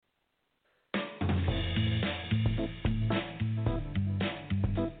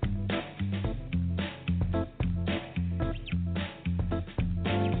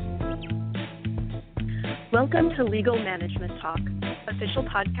Welcome to Legal Management Talk, official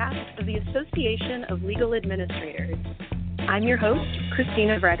podcast of the Association of Legal Administrators. I'm your host,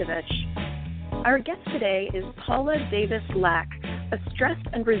 Christina Vragovich. Our guest today is Paula Davis-Laack, a stress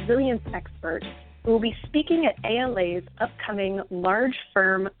and resilience expert who will be speaking at ALA's upcoming large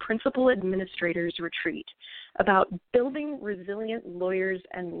firm principal administrators retreat about building resilient lawyers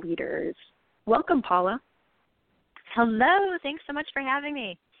and leaders. Welcome, Paula. Hello. Thanks so much for having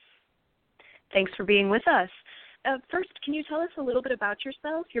me. Thanks for being with us. First, can you tell us a little bit about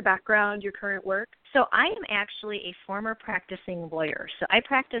yourself, your background, your current work? So I am actually a former practicing lawyer. So I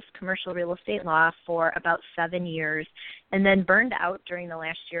practiced commercial real estate law for about 7 years and then burned out during the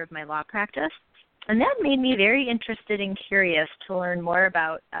last year of my law practice. And that made me very interested and curious to learn more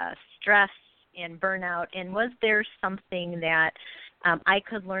about stress and burnout, and was there something that I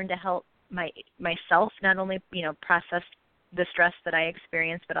could learn to help myself not only process the stress that I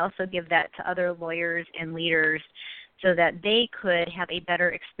experienced, but also give that to other lawyers and leaders so that they could have a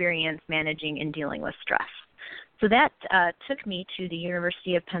better experience managing and dealing with stress. So that took me to the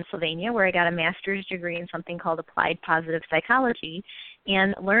University of Pennsylvania, where I got a master's degree in something called Applied Positive Psychology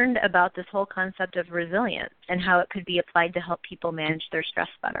and learned about this whole concept of resilience and how it could be applied to help people manage their stress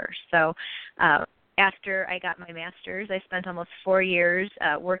better. So after I got my master's, I spent almost 4 years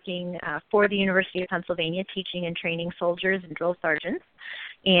working for the University of Pennsylvania, teaching and training soldiers and drill sergeants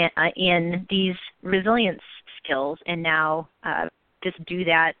in these resilience skills, and now just do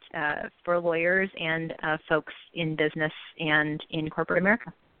that for lawyers and folks in business and in corporate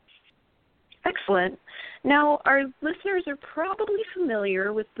America. Excellent. Now, our listeners are probably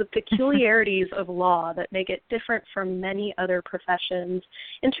familiar with the peculiarities of law that make it different from many other professions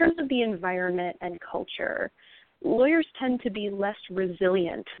in terms of the environment and culture. Lawyers tend to be less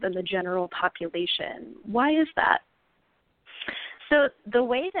resilient than the general population. Why is that? So the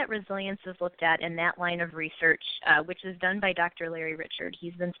way that resilience is looked at in that line of research, which is done by Dr. Larry Richard,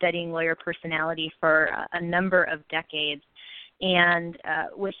 he's been studying lawyer personality for a number of decades. And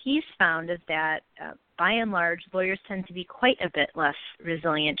what he's found is that, by and large, lawyers tend to be quite a bit less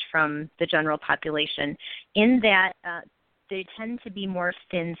resilient from the general population in that they tend to be more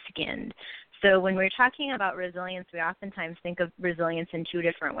thin-skinned. So when we're talking about resilience, we oftentimes think of resilience in two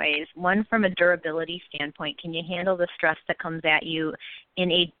different ways. One, from a durability standpoint, can you handle the stress that comes at you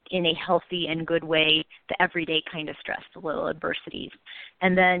in a healthy and good way, the everyday kind of stress, the little adversities?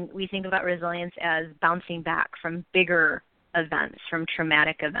 And then we think about resilience as bouncing back from bigger events, from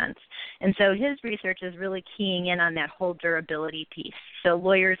traumatic events. And so his research is really keying in on that whole durability piece. So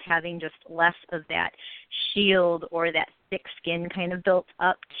lawyers having just less of that shield or that thick skin kind of built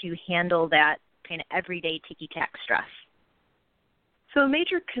up to handle that kind of everyday ticky-tack stress. So a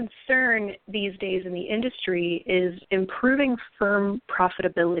major concern these days in the industry is improving firm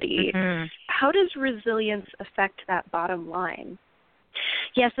profitability. Mm-hmm. How does resilience affect that bottom line?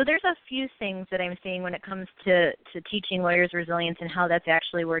 Yeah, so there's a few things that I'm seeing when it comes to teaching lawyers resilience and how that's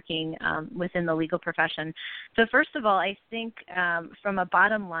actually working within the legal profession. So first of all, I think from a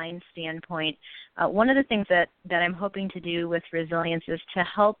bottom line standpoint, one of the things that I'm hoping to do with resilience is to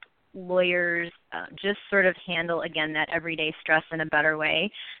help lawyers just sort of handle, again, that everyday stress in a better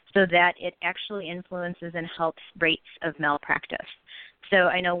way so that it actually influences and helps rates of malpractice. So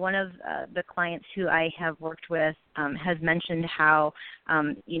I know one of the clients who I have worked with has mentioned how,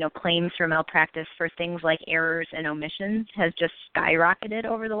 claims for malpractice for things like errors and omissions has just skyrocketed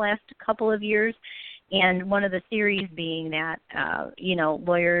over the last couple of years. And one of the theories being that,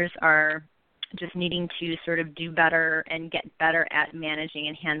 lawyers are just needing to sort of do better and get better at managing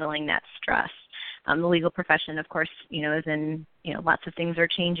and handling that stress. The legal profession, of course, is in, lots of things are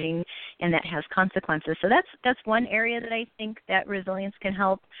changing, and that has consequences. So that's one area that I think that resilience can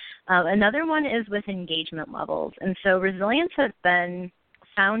help. Another one is with engagement levels. And so resilience has been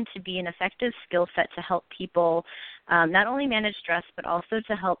found to be an effective skill set to help people not only manage stress, but also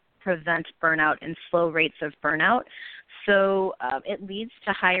to help prevent burnout and slow rates of burnout. So it can lead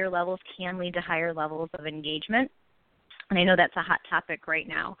to higher levels of engagement. And I know that's a hot topic right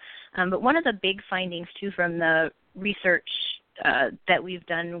now. But one of the big findings, too, from the research that we've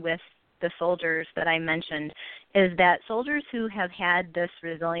done with the soldiers that I mentioned is that soldiers who have had this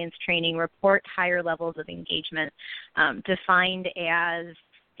resilience training report higher levels of engagement, defined as,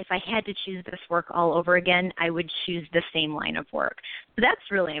 if I had to choose this work all over again, I would choose the same line of work. So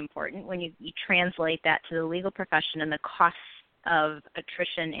that's really important when you translate that to the legal profession and the costs of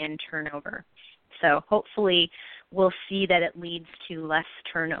attrition and turnover. So hopefully we'll see that it leads to less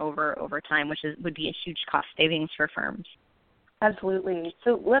turnover over time, which would be a huge cost savings for firms. Absolutely.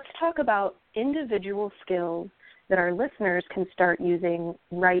 So let's talk about individual skills that our listeners can start using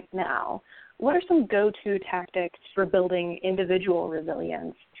right now. what are some go-to tactics for building individual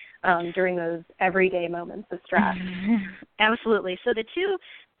resilience during those everyday moments of stress? Absolutely. So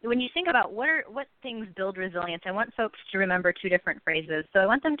when you think about what things build resilience, I want folks to remember two different phrases. So I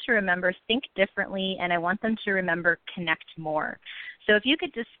want them to remember think differently, and I want them to remember connect more. So if you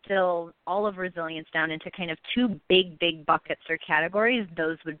could distill all of resilience down into kind of two big buckets or categories,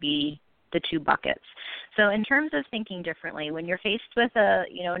 those would be the two buckets. So in terms of thinking differently, when you're faced with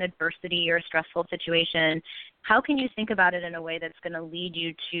an adversity or a stressful situation, how can you think about it in a way that's going to lead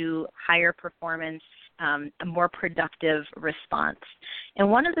you to higher performance, a more productive response?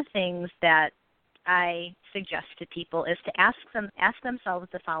 And one of the things that I suggest to people is to ask themselves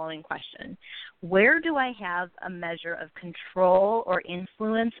the following question: where do I have a measure of control or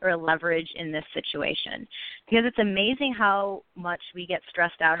influence or leverage in this situation? Because it's amazing how much we get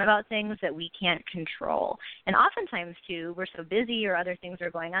stressed out about things that we can't control. And oftentimes, too, we're so busy or other things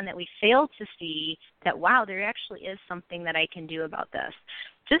are going on that we fail to see that, wow, there actually is something that I can do about this.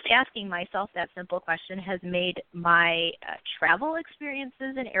 Just asking myself that simple question has made my travel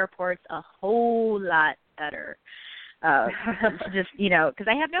experiences in airports a whole lot better. Because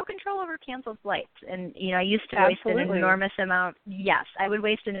I have no control over canceled flights. And, I used to waste an enormous amount. Yes, I would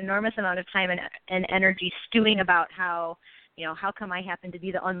waste an enormous amount of time and energy stewing about how come I happen to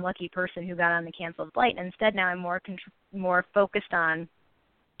be the unlucky person who got on the canceled flight. And instead now I'm more focused on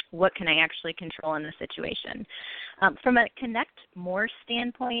what can I actually control in the situation. From a connect more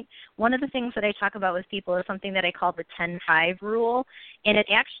standpoint, one of the things that I talk about with people is something that I call the 10-5 rule, and it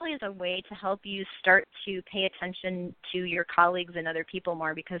actually is a way to help you start to pay attention to your colleagues and other people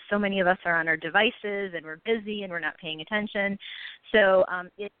more, because so many of us are on our devices and we're busy and we're not paying attention. So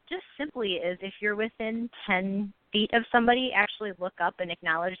it just simply is, if you're within 10 feet of somebody, actually look up and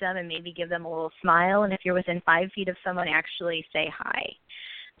acknowledge them and maybe give them a little smile, and if you're within 5 feet of someone, actually say hi.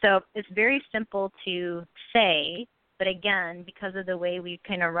 So it's very simple to say, but again, because of the way we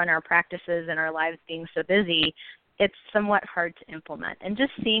kind of run our practices and our lives being so busy, it's somewhat hard to implement, and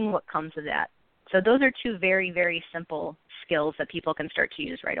just seeing what comes of that. So those are two very, very simple skills that people can start to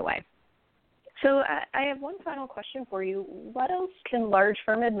use right away. So I have one final question for you. What else can large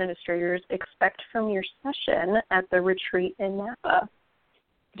firm administrators expect from your session at the retreat in Napa?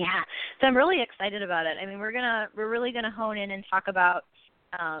 Yeah, so I'm really excited about it. I mean, we're really gonna hone in and talk about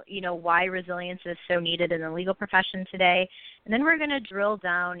why resilience is so needed in the legal profession today. And then we're going to drill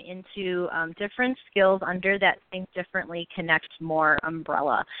down into different skills under that Think Differently, Connect More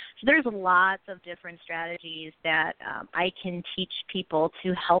umbrella. So there's lots of different strategies that I can teach people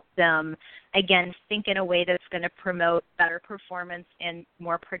to help them, again, think in a way that's going to promote better performance and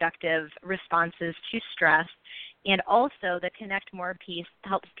more productive responses to stress. And also the Connect More piece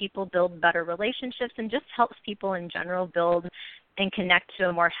helps people build better relationships and just helps people in general build and connect to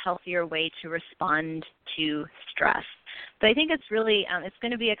a more healthier way to respond to stress. So I think it's really, it's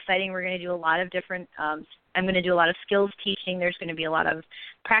going to be exciting. We're going to do a lot of different, I'm going to do a lot of skills teaching. There's going to be a lot of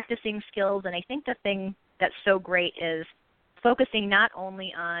practicing skills. And I think the thing that's so great is focusing not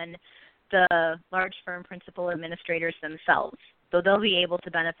only on the large firm principal administrators themselves, so they'll be able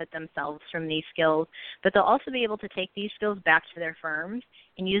to benefit themselves from these skills, but they'll also be able to take these skills back to their firms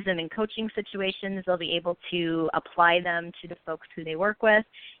and use them in coaching situations. They'll be able to apply them to the folks who they work with,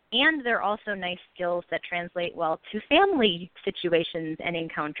 and they're also nice skills that translate well to family situations and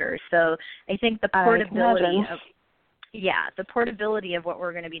encounters. So I think the portability of what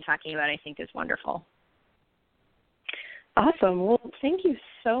we're going to be talking about, I think, is wonderful. Awesome. Well, thank you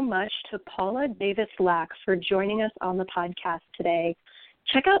so much to Paula Davis-Laack for joining us on the podcast today.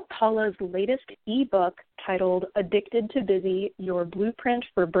 Check out Paula's latest ebook titled Addicted to Busy, Your Blueprint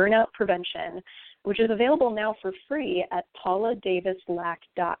for Burnout Prevention, which is available now for free at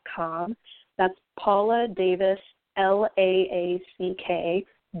pauladavislack.com. That's Paula Davis, LAACK.com.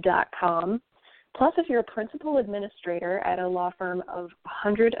 Plus, if you're a principal administrator at a law firm of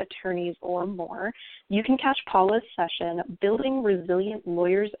 100 attorneys or more, you can catch Paula's session, Building Resilient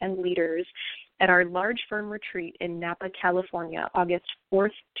Lawyers and Leaders, at our large firm retreat in Napa, California, August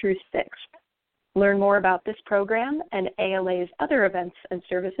 4th through 6th. Learn more about this program and ALA's other events and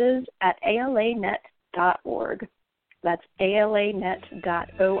services at alanet.org. That's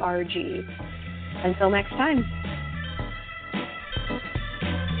alanet.org. Until next time.